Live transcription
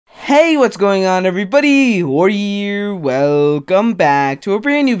Hey, what's going on everybody? Jorge here. Welcome back to a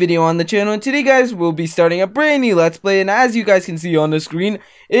brand new video on the channel. And today guys, we'll be starting a brand new Let's Play. And as you guys can see on the screen,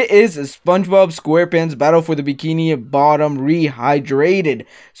 it is a Spongebob Squarepants Battle for the Bikini Bottom Rehydrated.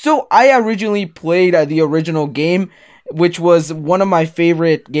 So I originally played the original game, which was one of my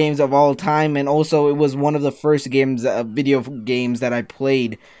favorite games of all time. And also it was one of the first games, video games that I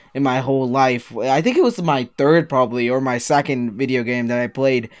played in my whole life. I think it was my third probably, or my second video game that I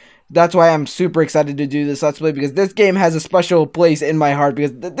played. That's why I'm super excited to do this Let's Play, because this game has a special place in my heart,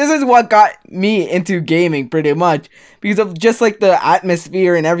 because this is what got me into gaming pretty much, because of just like the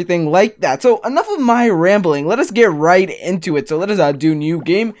atmosphere and everything like that. So enough of my rambling, let us get right into it. So let us do new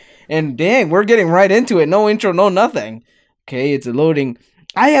game, and dang, we're getting right into it. No intro, no nothing. Okay, it's loading.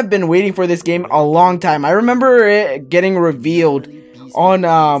 I have been waiting for this game a long time. I remember it getting revealed on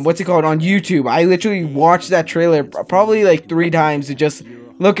on YouTube. I literally watched that trailer probably like 3 times to just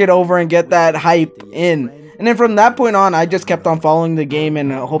look it over and get that hype in. And then from that point on, I just kept on following the game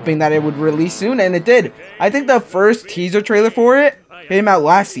and hoping that it would release soon, and it did. I think the first teaser trailer for it came out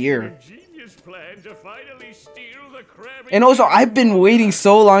last year. And also, I've been waiting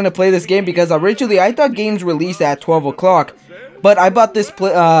so long to play this game, because originally I thought games released at 12 o'clock. But I bought this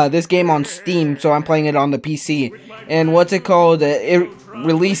this game on Steam, so I'm playing it on the PC. And it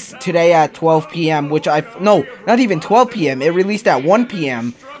released today at 12 p.m. No, not even 12 p.m. It released at 1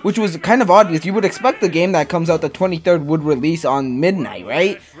 p.m. which was kind of odd, because you would expect the game that comes out the 23rd would release on midnight,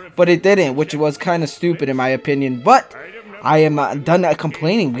 right? But it didn't, which was kind of stupid in my opinion. But I am done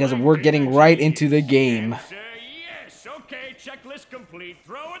complaining, because we're getting right into the game. Yes, okay, checklist complete.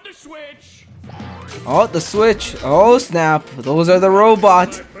 Throw in the switch. Oh, the switch. Oh, snap. Those are the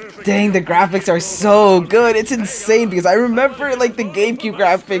robots. Dang, the graphics are so good. It's insane, because I remember like the GameCube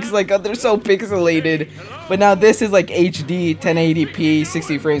graphics, like they're so pixelated. But now this is like HD, 1080p,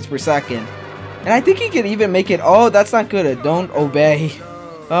 60 frames per second. And I think you can even make it. Oh, that's not good. Don't obey.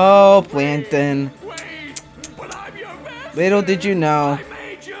 Oh, Plankton. Little did you know.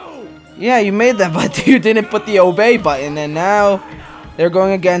 Yeah, you made that, but you didn't put the obey button, and now they're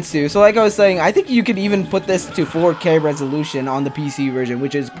going against you. So like I was saying, I think you could even put this to 4K resolution on the PC version,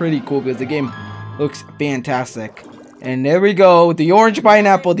 which is pretty cool, because the game looks fantastic. And there we go, the orange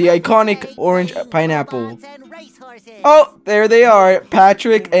pineapple, the iconic orange pineapple. Oh, there they are,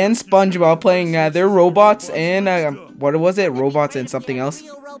 Patrick and SpongeBob playing their robots and what was it? Robots and something else.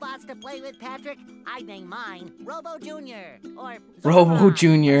 Robots to play with, Patrick. I name mine Robo Junior or Robo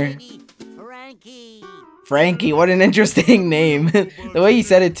Junior. Frankie, what an interesting name. The way he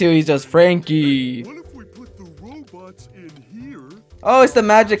said it too, he's just Frankie. What if we put the robots in here? Oh, it's the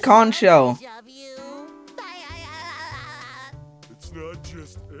magic conch shell. It's not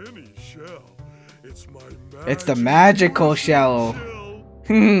just any shell. It's my magic. It's the magical shell.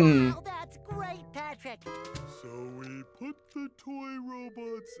 Well, that's great, Patrick. So we put the toy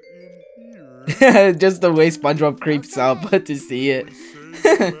robots in here. Just the way SpongeBob creeps up to see it.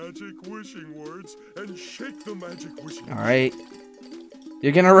 Say the magic wishing words and shake the magic wishing words. Alright.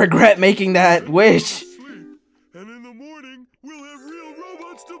 You're gonna regret making that wish. And in the morning, we'll have real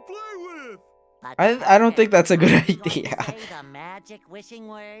robots to play with. I don't think that's a good idea. Say the magic wishing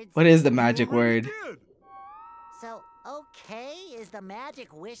words. What is the magic word? So, okay is the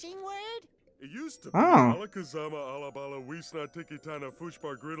magic wishing word? It used to be Oh. Alakazama Alabala Wisna Tikitana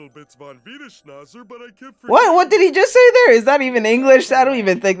Fushbar Griddle Bits von Wiederschnauzer, but I kept forgetting. What did he just say there? Is that even English? I don't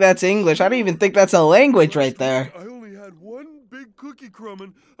even think that's English. I don't even think that's a language right there. I only had one big cookie crumb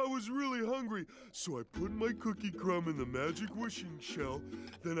and I was really hungry, so I put my cookie crumb in the magic wishing shell.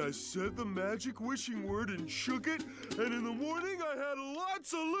 Then I said the magic wishing word and shook it, and in the morning I had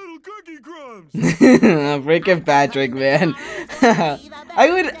lots of little cookie crumbs. Freaking Patrick, man.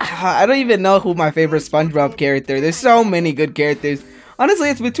 I don't even know who my favorite SpongeBob character. There's so many good characters. Honestly,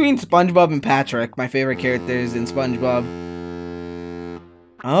 it's between SpongeBob and Patrick, my favorite characters in SpongeBob.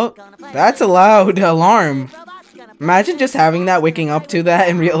 Oh, that's a loud alarm. Imagine just having that, waking up to that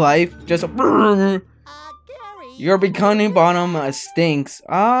in real life. Just Gary. your Bikini Bottom stinks.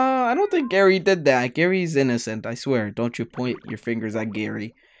 I don't think Gary did that. Gary's innocent, I swear. Don't you point your fingers at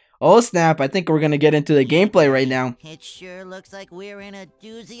Gary. Oh snap, I think we're gonna get into the gameplay right now. It sure looks like we're in a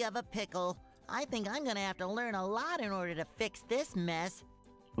doozy of a pickle. I think I'm gonna have to learn a lot in order to fix this mess.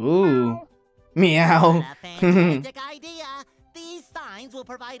 Ooh. Meow. What a fantastic idea. These signs will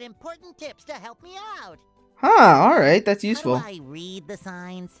provide important tips to help me out. Huh, alright, that's useful. How do I read the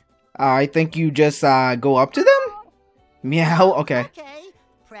signs? I think you just go up to them? Meow, okay. Okay,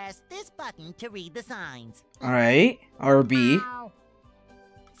 press this button to read the signs. Alright, RB.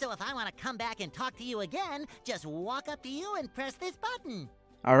 So if I want to come back and talk to you again, just walk up to you and press this button.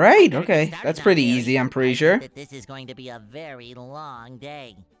 Alright, okay. That's pretty easy, I'm pretty sure. That this is going to be a very long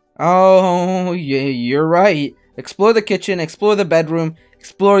day. Oh, yeah, you're right. Explore the kitchen, explore the bedroom,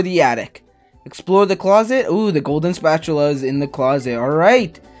 explore the attic. Explore the closet. Ooh, the golden spatula is in the closet.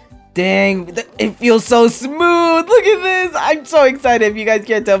 Alright. Dang, it feels so smooth. Look at this. I'm so excited if you guys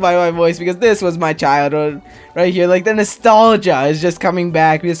can't tell by my voice because this was my childhood right here. Like the nostalgia is just coming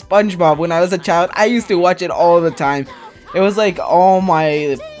back. Because SpongeBob, when I was a child, I used to watch it all the time. It was like all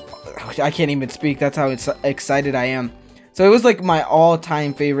my... I can't even speak. That's how excited I am. So it was like my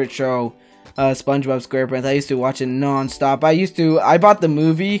all-time favorite show, SpongeBob Squarepants. I used to watch it non-stop. I bought the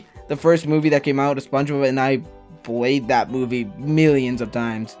movie, the first movie that came out of SpongeBob, and I played that movie millions of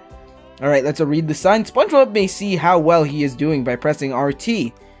times. Alright, let's read the sign. SpongeBob may see how well he is doing by pressing RT.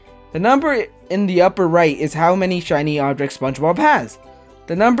 The number in the upper right is how many shiny objects SpongeBob has.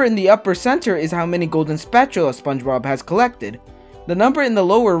 The number in the upper center is how many golden spatula SpongeBob has collected. The number in the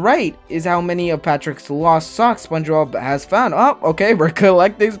lower right is how many of Patrick's lost socks SpongeBob has found. Oh, okay, we're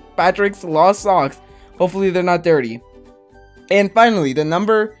collecting Patrick's lost socks. Hopefully they're not dirty. And finally, the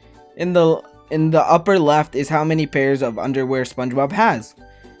number in the upper left is how many pairs of underwear SpongeBob has.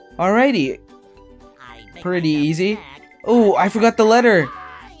 Alrighty, pretty easy. Oh, I forgot the letter.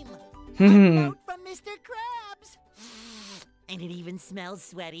 Note from Mr. Krabs. And it even smells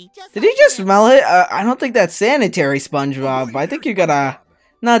sweaty. Did he just smell it? I don't think that's sanitary, SpongeBob. I think you gotta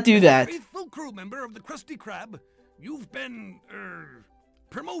not do that. Faithful crew member of the Krusty Krab, you've been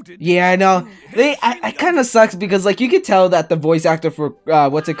promoted. Yeah, I know. I kind of sucks because like you could tell that the voice actor for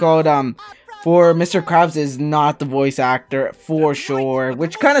what's it called for Mr. Krabs is not the voice actor for sure,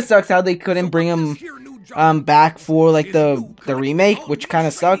 which kind of sucks how they couldn't bring him back for like the remake, which kind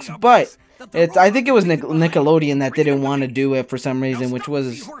of sucks. But I think it was Nickelodeon that didn't want to do it for some reason, which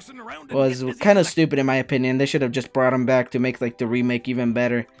was kind of stupid in my opinion. They should have just brought him back to make like the remake even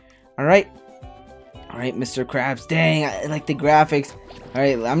better. All right, Mr. Krabs. Dang, I like the graphics. All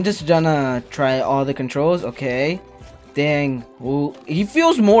right, I'm just gonna try all the controls. Okay. Dang. Ooh, he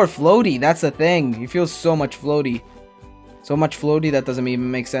feels more floaty. That's the thing. He feels so much floaty. So much floaty that doesn't even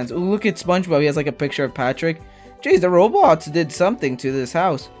make sense. Ooh, look at SpongeBob. He has like a picture of Patrick. Jeez, the robots did something to this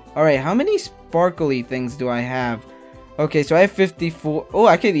house. Alright, how many sparkly things do I have? Okay, so I have 54. Oh,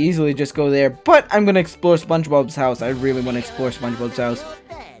 I could easily just go there. But I'm going to explore SpongeBob's house. I really want to explore SpongeBob's house.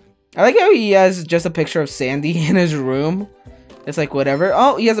 I like how he has just a picture of Sandy in his room. It's like whatever.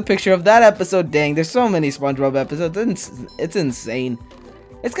 Oh, he has a picture of that episode. Dang, there's so many SpongeBob episodes. It's insane.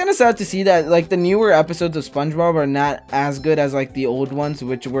 It's kind of sad to see that like the newer episodes of SpongeBob are not as good as like the old ones,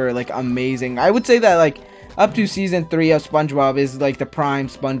 which were like amazing. I would say that like up to season 3 of SpongeBob is like the prime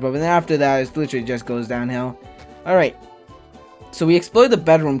SpongeBob, and then after that it literally just goes downhill. Alright, so we explored the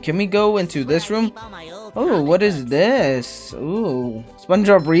bedroom. Can we go into this room? Oh, what is this? Ooh,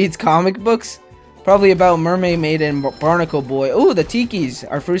 SpongeBob reads comic books, probably about Mermaid Maiden and Barnacle Boy. Ooh, the tikis,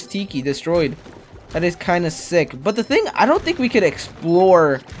 our first tiki destroyed. That is kind of sick. But the thing, I don't think we could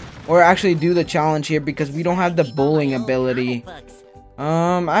explore or actually do the challenge here because we don't have the bowling ability.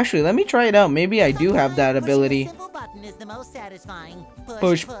 Actually, let me try it out. Maybe I do have that ability.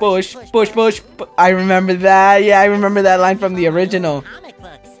 Push, push, push, push. I remember that. Yeah, I remember that line from the original.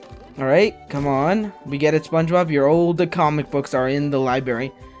 Alright, come on. We get it, SpongeBob. Your old comic books are in the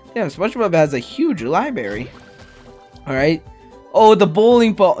library. Damn, SpongeBob has a huge library. Alright. Oh, the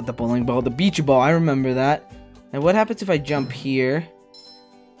bowling ball. The beach ball. I remember that. And what happens if I jump here?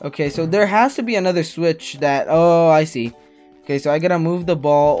 Okay, so there has to be another switch that... Oh, I see. Okay, so I gotta move the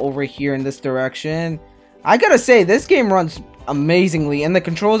ball over here in this direction. I gotta say, this game runs amazingly, and the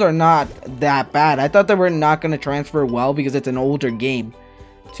controls are not that bad. I thought they were not gonna transfer well because it's an older game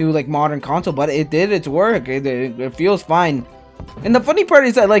to like modern console, but it did its work. It feels fine. And the funny part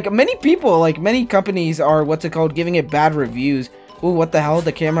is that like many people, like many companies are giving it bad reviews. Ooh, what the hell?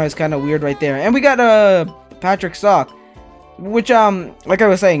 The camera is kind of weird right there. And we got a Patrick sock, which like I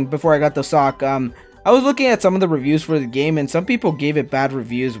was saying before I got the sock, I was looking at some of the reviews for the game, and some people gave it bad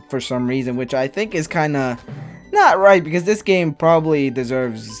reviews for some reason, which I think is kind of not right, because this game probably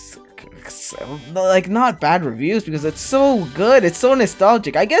deserves like not bad reviews because it's so good. It's so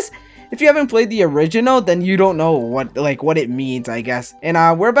nostalgic. I guess if you haven't played the original, then you don't know what it means, I guess. And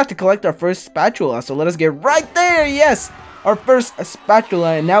we're about to collect our first spatula, so let us get right there. Yes, our first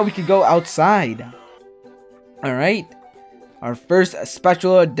spatula, and now we can go outside. All right. Our first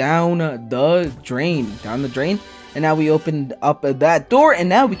spatula down the drain. And now we opened up that door, and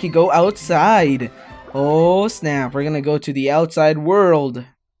now we can go outside. Oh, snap. We're going to go to the outside world.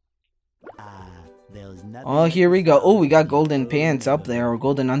 Oh, here we go. Oh, we got golden pants up there, or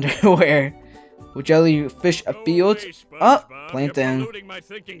golden underwear. with jellyfish Go fields. away, Oh, SpongeBob. plankton. You're polluting my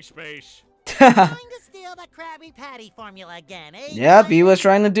thinking space. Trying to steal the Krabby Patty formula again, eh? Yep, he was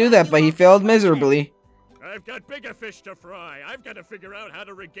trying to do that, but he failed miserably. I've got bigger fish to fry. I've got to figure out how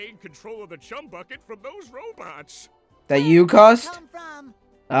to regain control of the chum bucket from those robots. That you caused? Come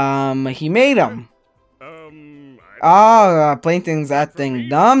from? He made him. I Plankton's acting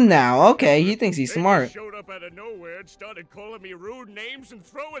dumb now. Okay, he thinks he's They smart. just showed up out of nowhere and started calling me rude names and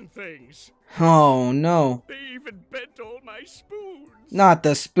throwing things. Oh no. They even bent all my spoons. Not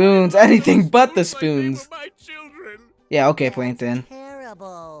the spoons, anything but the spoons. My children. Yeah, okay, Plankton.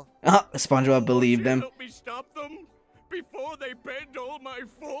 Terrible. SpongeBob believed him. Help me stop them before they bend all my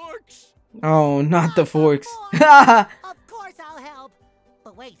forks. Oh, not the forks. Of course I'll help.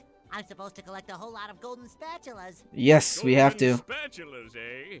 But wait, I'm supposed to collect a whole lot of golden spatulas. Yes, we have to. Golden spatulas,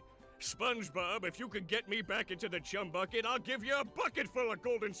 eh? SpongeBob, if you could get me back into the chum bucket, I'll give you a bucket full of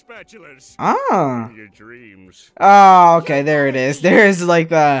golden spatulas. Your dreams. Oh, okay, there it is. There's like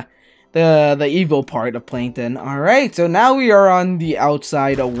the evil part of Plankton. Alright, so now we are on the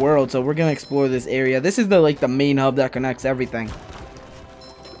outside of world, so we're gonna explore this area. This is the main hub that connects everything.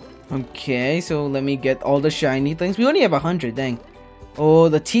 Okay, so let me get all the shiny things. We only have 100, dang. Oh,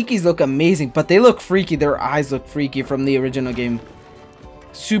 the tikis look amazing, but they look freaky. Their eyes look freaky from the original game.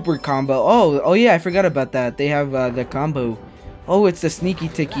 Super combo. Oh yeah, I forgot about that. They have the combo. Oh, it's the sneaky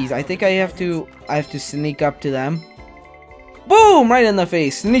tikis. I think I have to sneak up to them. Boom! Right in the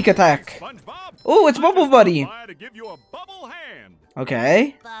face. Sneak attack. Oh, it's Bubble Buddy. To give you a bubble hand.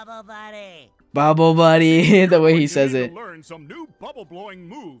 Okay. Bubble Buddy. Bubble Buddy. The way he says You need it. to learn some new bubble blowing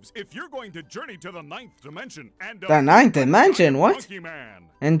moves if you're going to journey to the 9th dimension and The 9th dimension? What? Monkey Man.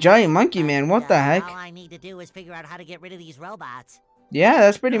 And Giant Monkey Man. What the heck? All I need to do is figure out how to get rid of these robots. Yeah,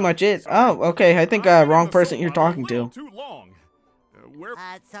 that's pretty much it. Oh, okay. I think wrong person you're talking to. Too long. We're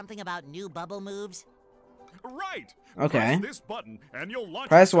Something about new bubble moves? right. Okay. Press this button and you'll launch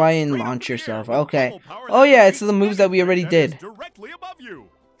Press Y yourself and straight launch up in the yourself. air with Okay. bubble power Oh that yeah, creates it's the moves that we already that is did. Directly above you.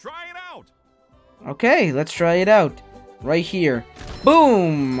 Try it out. Okay, let's try it out. Right here.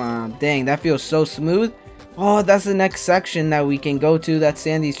 Boom! Dang, that feels so smooth. Oh, that's the next section that we can go to. That's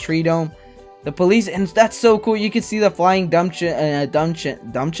Sandy's tree dome. The police, and that's so cool. You can see the flying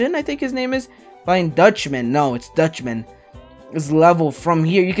Dumpchin, I think his name is? Flying Dutchman. No, it's Dutchman. Is level from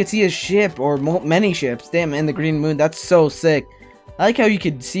here. You can see a ship, or many ships. Damn, and the green moon. That's so sick. I like how you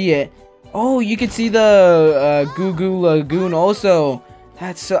can see it. Oh, you can see the Goo Goo Lagoon also.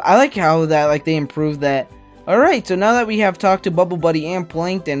 That's so. I like how that they improved that. All right, so now that we have talked to Bubble Buddy and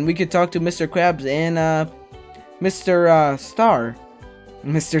Plankton, we could talk to Mr. Krabs and Mr. Star.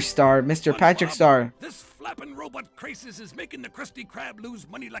 Mr. Patrick SpongeBob, Star. This flapping robot crisis is making the Krusty Krab lose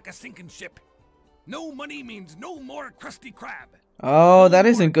money like a sinking ship. No money means no more Krusty Krab. Oh, No that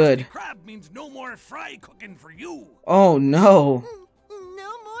more isn't good. Krusty Krab means no more fry cooking for you. Oh no.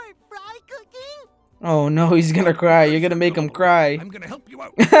 No more fry cooking? Oh no, he's gonna cry. You're gonna make him cry. I'm gonna help you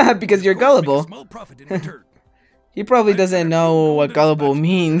out. Because you're Of course, make a gullible. small profit in return. He probably doesn't know what gullible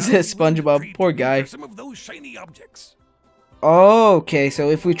means, SpongeBob. Poor guy. Some of those shiny objects. Okay, so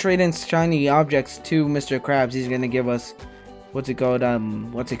if we trade in shiny objects to Mr. Krabs, he's gonna give us a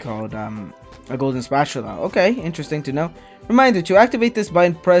golden spatula. Okay, interesting to know. Reminder, to activate this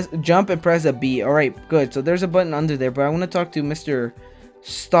button, press jump and press a B. Alright, good. So there's a button under there, but I want to talk to Mr.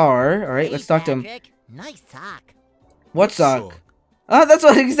 Star. Alright, let's talk to him. Patrick. Nice sock. What sock? Oh, that's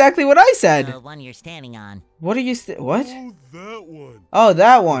exactly what I said. The one you're standing on. What are you what? Oh, that one. Oh,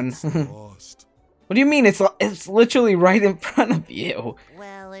 that one. It's lost. What do you mean? It's literally right in front of you.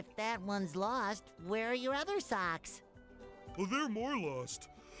 Well, if that one's lost, where are your other socks? Oh, they're more lost.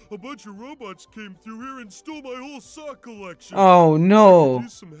 A bunch of robots came through here and stole my whole sock collection. Oh I no. could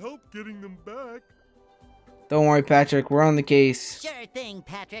use some help getting them back. Don't worry, Patrick. We're on the case. Sure thing,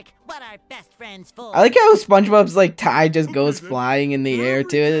 Patrick. What are best friends for? I like how SpongeBob's tie just goes Okay, then. flying in the For air every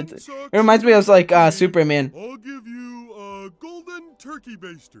too. 10 It socks reminds me you of give Superman. I'll give you a golden turkey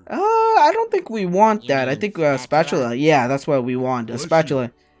baster. I don't think we want You that. I mean think spatula? spatula. Yeah, that's what we want. A Bless you.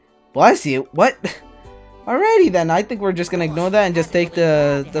 spatula. Bless you. What? Alrighty then. I think we're just gonna ignore that and just take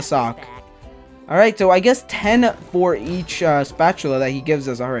the sock. Alright, so I guess 10 for each spatula that he gives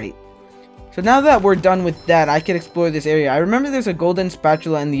us. Alright. So now that we're done with that, I can explore this area. I remember there's a golden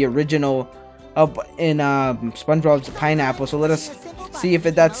spatula in the original up in SpongeBob's Pineapple. So let us see if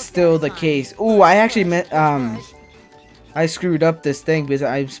that's still the case. Ooh, I actually meant I screwed up this thing because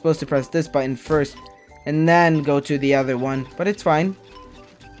I'm supposed to press this button first and then go to the other one, but it's fine.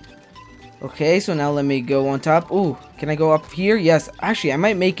 Okay, so now let me go on top. Ooh, can I go up here? Yes, actually I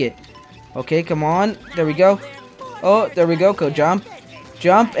might make it. Okay, come on. There we go. Oh, there we go. Go jump.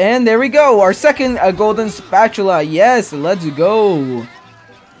 Jump, and there we go. Our second golden spatula. Yes, let's go.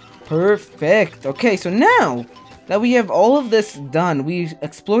 Perfect. Okay, so now that we have all of this done, we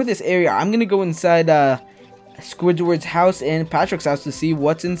explore this area. I'm gonna go inside Squidward's house and Patrick's house to see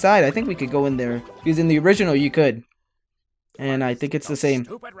what's inside. I think we could go in there because in the original you could, and I think it's the same.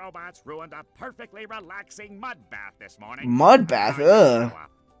 Stupid robots ruined a perfectly relaxing mud bath this morning. Mud bath, ugh.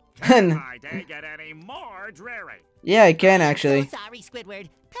 Can my day get any more dreary? Yeah, I can actually. So sorry, Squidward.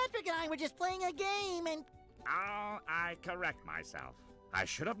 Patrick and I were just playing a game and... Oh, I correct myself. I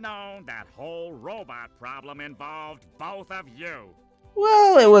should have known that whole robot problem involved both of you.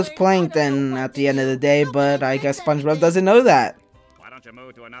 Well, it was Plankton at the end of the day, but I guess SpongeBob doesn't know that. Why don't you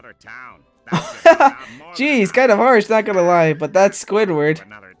move to another town? That Geez, kind of harsh, not gonna lie, but that's Squidward.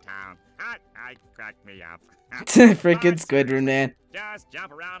 Another town. I cracked me up. Freaking Squidward, man. Just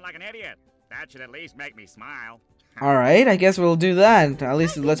jump around like an idiot. That should at least make me smile. Alright, I guess we'll do that. At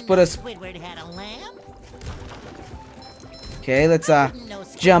least let's put us. Squidward had a lamp. Okay, let's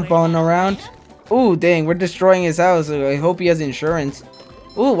jump on around. Ooh, dang, we're destroying his house. I hope he has insurance.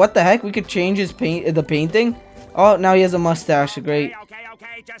 Ooh, what the heck? We could change his the painting? Oh, now he has a mustache. Great.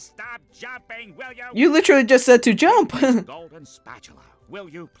 Okay, just stop jumping, will you? You literally just said to jump. Golden spatula, will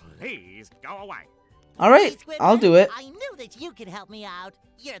you please go away? Alright, I'll do it. I knew that you could help me out.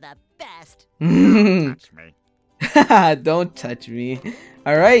 You're the best. Don't touch me. Don't touch me.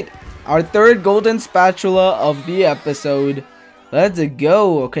 Alright, our third golden spatula of the episode. Let's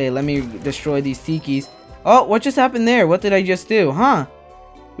go. Okay, let me destroy these tikis. Oh, what just happened there? What did I just do? Huh?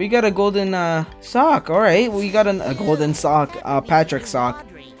 We got a golden sock. Alright, we got a golden sock. Patrick sock.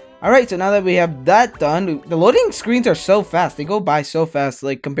 Alright, so now that we have that done, the loading screens are so fast. They go by so fast,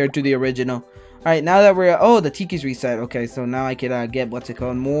 like, compared to the original. Alright, now that we're... Oh, the tiki's reset. Okay, so now I could get, what's it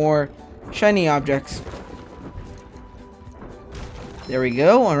called? More shiny objects. There we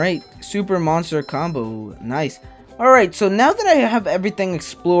go. Alright, super monster combo. Nice. Alright, so now that I have everything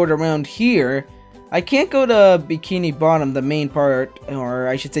explored around here, I can't go to Bikini Bottom, the main part, or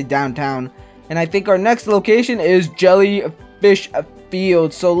I should say downtown. And I think our next location is Jellyfish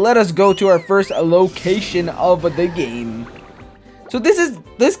Field. So let us go to our first location of the game. So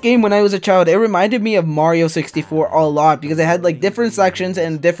this game, when I was a child, it reminded me of Mario 64 a lot because it had like different sections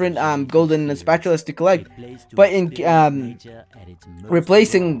and different golden spatulas to collect. But in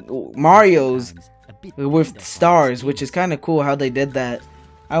replacing Mario's with stars, which is kind of cool how they did that.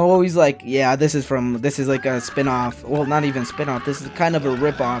 I always like, yeah, this is like a spin-off. Well, not even spin-off. This is kind of a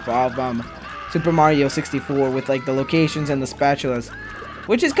rip-off of Super Mario 64 with like the locations and the spatulas.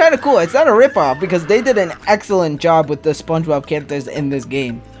 Which is kind of cool. It's not a rip-off because they did an excellent job with the SpongeBob characters in this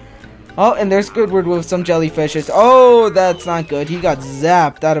game. Oh, and there's Squidward with some jellyfishes. Oh, that's not good. He got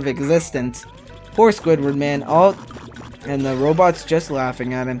zapped out of existence. Poor Squidward, man. Oh, and the robot's just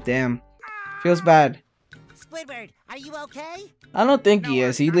laughing at him. Damn. Feels bad. Squidward, are you okay? I don't think he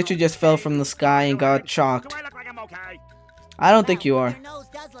is. He literally just fell from the sky and got shocked. Do I look like I'm okay? I don't think you are. Your nose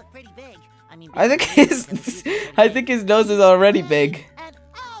does look pretty big. I think his nose is already big. And,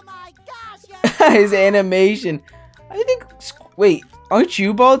 oh my gosh, His animation. I think. Wait, aren't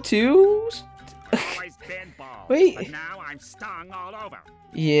you bald too? Always been bald, Wait. but now I'm stung all over.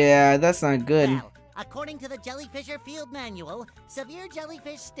 Yeah, that's not good. Well, according to the Jellyfisher Field Manual, severe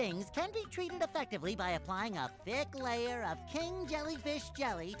jellyfish stings can be treated effectively by applying a thick layer of king jellyfish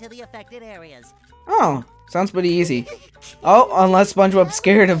jelly to the affected areas. Oh, sounds pretty easy. Oh, unless SpongeBob's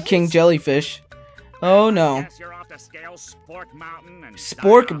scared of King Jellyfish. Oh no. Guess you're off to scale Spork Mountain and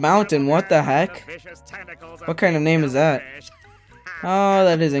Spork Mountain, what the heck? What kind of name is that? Oh,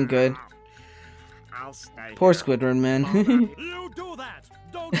 that isn't good. Poor Squidward, man. You do that.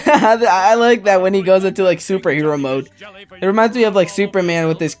 Don't I like that when he goes into like superhero mode. It reminds me of like Superman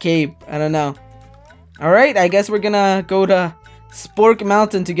with his cape. I don't know. Alright, I guess we're gonna go to Spork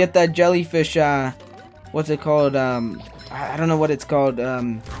Mountain to get that jellyfish, what's it called? I don't know what it's called.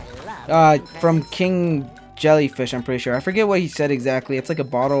 From King Jellyfish, I'm pretty sure. I forget what he said exactly. It's like a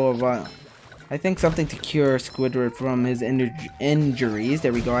bottle of, I think something to cure Squidward from his injuries.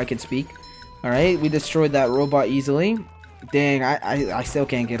 There we go, I can speak. Alright, we destroyed that robot easily. Dang, I still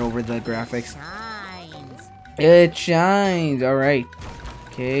can't get over the graphics. Shines. It shines. Alright.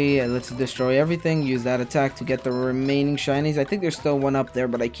 Okay, let's destroy everything. Use that attack to get the remaining shinies. I think there's still one up there,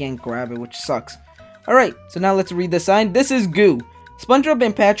 but I can't grab it, which sucks. Alright, so now let's read the sign. This is goo. SpongeBob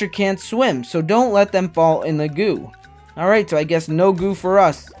and Patrick can't swim, so don't let them fall in the goo. Alright, so I guess no goo for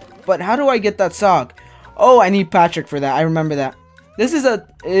us. But how do I get that sock? Oh, I need Patrick for that. I remember that. This is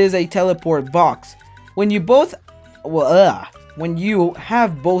a teleport box. When you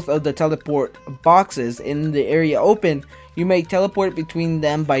have both of the teleport boxes in the area open, You may teleport between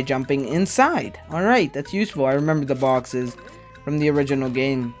them by jumping inside. Alright, that's useful. I remember the boxes from the original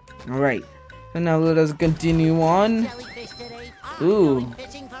game. Alright, so now let us continue on. Ooh.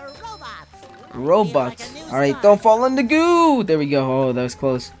 Robots. Alright, don't fall in the goo. There we go. Oh, that was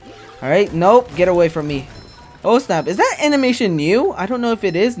close. Alright, nope. Get away from me. Oh, snap. Is that animation new? I don't know if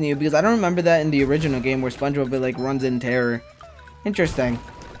it is new because I don't remember that in the original game where SpongeBob like runs in terror. Interesting.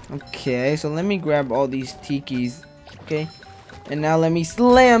 Okay, so let me grab all these tikis. Okay. And now let me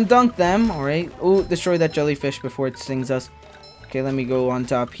slam dunk them. Alright. Oh, destroy that jellyfish before it stings us. Okay, let me go on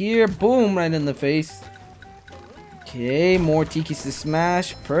top here. Boom, right in the face. Okay, more tikis to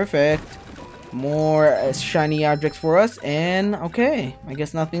smash. Perfect. More shiny objects for us. And, okay, I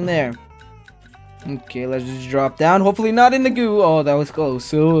guess nothing there. Okay, let's just drop down. Hopefully not in the goo. Oh, that was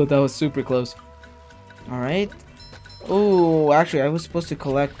close. Oh, that was super close. Alright. Oh, actually, I was supposed to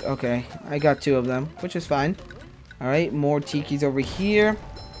collect. Okay, I got 2 of them, which is fine. Alright, more tikis over here.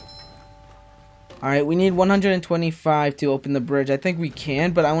 Alright, we need 125 to open the bridge. I think we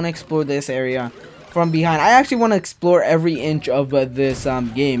can, but I want to explore this area from behind. I actually want to explore every inch of this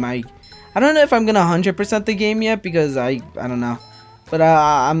game. I don't know if I'm gonna 100% the game yet because I don't know. But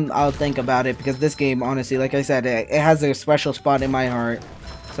I'll think about it because this game, honestly, like I said, it has a special spot in my heart.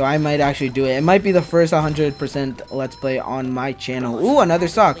 So I might actually do it. It might be the first 100% Let's Play on my channel. Ooh, another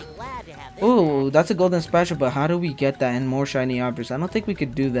sock. Ooh, that's a golden special, but how do we get that and more shiny objects? I don't think we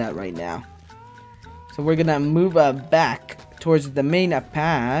could do that right now. So we're gonna move back towards the main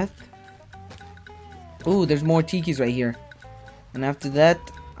path. Ooh, there's more tikis right here. And after that,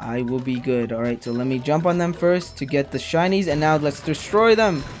 I will be good. Alright, so let me jump on them first to get the shinies. And now let's destroy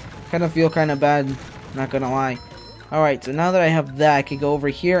them. Kind of feel kind of bad, not gonna lie. Alright, so now that I have that, I could go over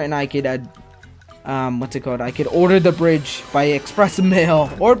here and I could, what's it called? I could order the bridge by express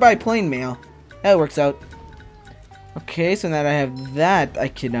mail or by plane mail. That works out. Okay, so now that I have that, I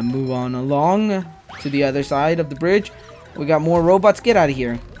can move on along to the other side of the bridge. We got more robots. Get out of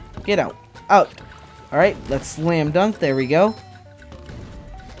here. Get out. Out. Alright, let's slam dunk. There we go.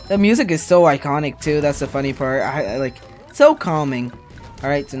 The music is so iconic too. That's the funny part. I like so calming.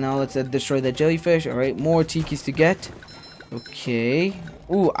 Alright, so now let's destroy the jellyfish. Alright, more tikis to get. Okay.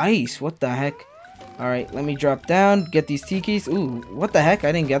 Ooh, ice. What the heck? Alright, let me drop down. Get these tikis. Ooh, what the heck?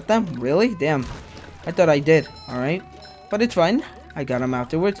 I didn't get them? Really? Damn. I thought I did. Alright. But it's fine. I got them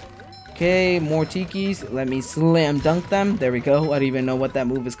afterwards. Okay, more tikis. Let me slam dunk them. There we go. I don't even know what that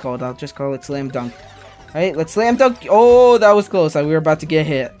move is called. I'll just call it slam dunk. Alright, let's slam dunk. Oh, that was close. We were about to get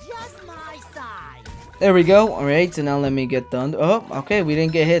hit. Just my size. There we go. Alright, so now let me get done. Oh, okay, we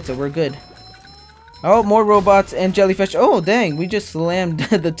didn't get hit, so we're good. Oh, more robots and jellyfish. Oh, dang, we just slammed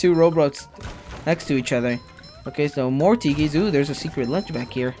the 2 robots next to each other. Okay, so more tikis. Ooh, there's a secret ledge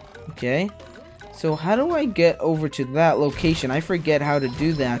back here. Okay. So how do I get over to that location? I forget how to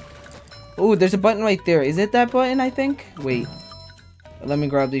do that. Ooh, there's a button right there. Is it that button, I think? Wait. Let me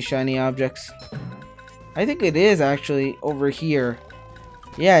grab these shiny objects. I think it is actually over here.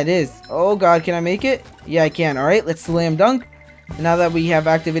 Yeah, it is. Oh god, can I make it? Yeah, I can. Alright, let's slam dunk. Now that we have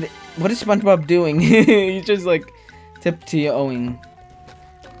activated... What is SpongeBob doing? He's just like tiptoeing.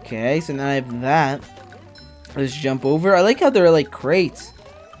 Okay, so now I have that. Let's jump over. I like how they're like crates,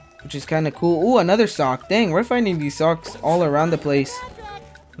 which is kind of cool. Ooh, another sock. Dang, we're finding these socks all around the place.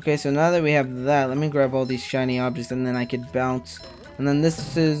 Okay, so now that we have that, let me grab all these shiny objects and then I could bounce. And then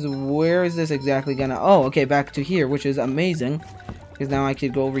this is, where is this exactly gonna, oh, okay, back to here, which is amazing. Because now I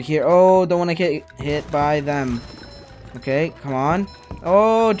could go over here. Oh, don't want to get hit by them. Okay, come on.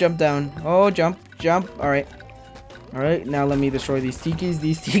 Oh, jump down. Oh, jump, jump. Alright. Alright, now let me destroy these tikis.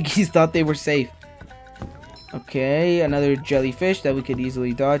 These tikis thought they were safe. Okay, another jellyfish that we could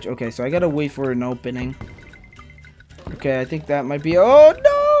easily dodge. Okay, so I gotta wait for an opening. Okay, I think that might be, oh,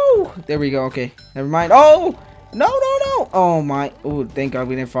 no! There we go, okay. Never mind. Oh! No, no, no! Oh my! Oh, thank God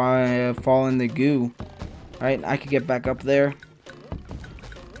we didn't fall in the goo. Alright, I could get back up there.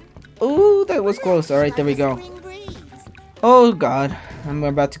 Ooh, that was close. Alright, there we go. Oh God, I'm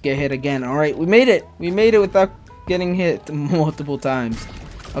about to get hit again. Alright, we made it! We made it without getting hit multiple times.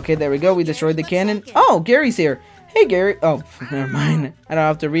 Okay, there we go. We destroyed the cannon. Oh, Gary's here. Hey, Gary. Oh, never mind. I don't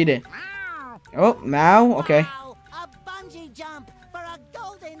have to read it. Oh, Mao. Okay. Wow, a bungee jump for a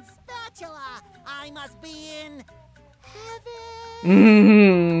golden spatula. I must be in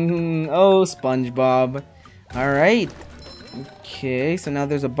heaven. Oh, SpongeBob. Alright. Okay, so now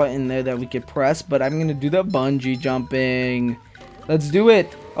there's a button there that we could press, but I'm gonna do the bungee jumping. Let's do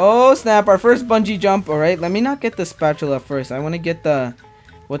it. Oh, snap. Our first bungee jump. Alright, let me not get the spatula first. I want to get the,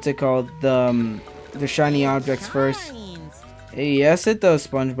 what's it called? The shiny objects first. Yes, it does,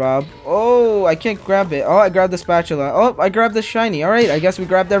 SpongeBob. Oh, I can't grab it. Oh, I grabbed the spatula. Oh, I grabbed the shiny. Alright, I guess we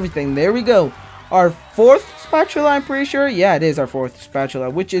grabbed everything. There we go. Our 4th spatula, I'm pretty sure. Yeah, it is our 4th spatula,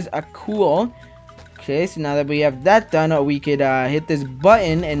 which is cool. Okay, so now that we have that done, we could hit this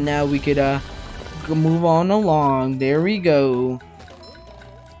button, and now we could move on along. There we go.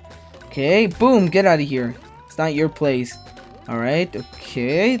 Okay, boom, get out of here. It's not your place. Alright,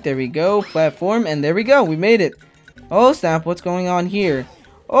 okay, there we go. Platform, and there we go. We made it. Oh, snap, what's going on here?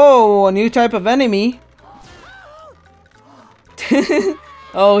 Oh, a new type of enemy.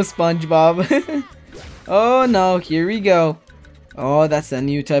 Oh, SpongeBob. Oh, no, here we go. Oh, that's a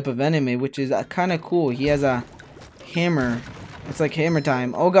new type of enemy, which is kind of cool. He has a hammer. It's like hammer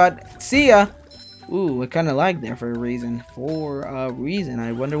time. Oh, God. See ya. Ooh, it kind of lagged there for a reason.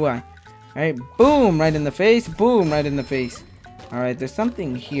 I wonder why. Alright, boom, right in the face. Boom, right in the face. Alright, there's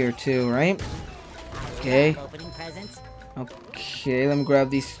something here, too, right? Okay. Okay, let me grab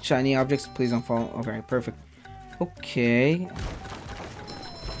these shiny objects. Please don't fall. Okay, perfect. Okay.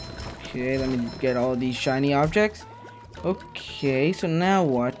 Okay, let me get all these shiny objects. Okay, so now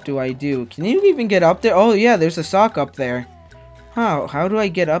what do I do? Can you even get up there? Oh, yeah, there's a sock up there. How do I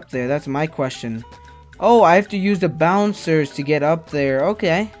get up there? That's my question. Oh, I have to use the bouncers to get up there.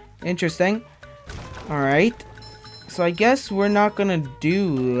 Okay, interesting. Alright. So I guess we're not gonna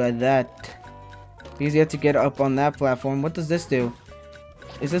do that. Because you have to get up on that platform. What does this do?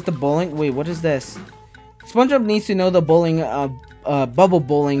 Is this the bowling? Wait, what is this? SpongeBob needs to know the bowling, bubble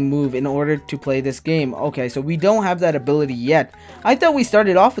bowling move in order to play this game. Okay, so we don't have that ability yet. I thought we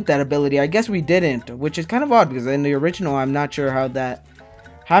started off with that ability. I guess we didn't, which is kind of odd because in the original, I'm not sure how that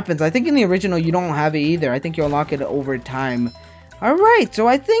happens. I think in the original, you don't have it either. I think you unlock it over time. Alright, so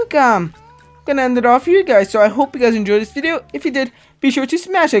I think, I'm gonna end it off here, guys. So I hope you guys enjoyed this video. If you did, be sure to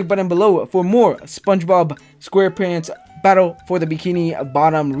smash that like button below for more Spongebob Squarepants Battle for the Bikini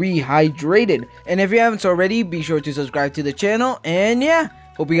Bottom Rehydrated. And if you haven't already, be sure to subscribe to the channel. And yeah,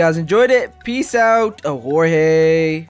 hope you guys enjoyed it. Peace out, Jorge.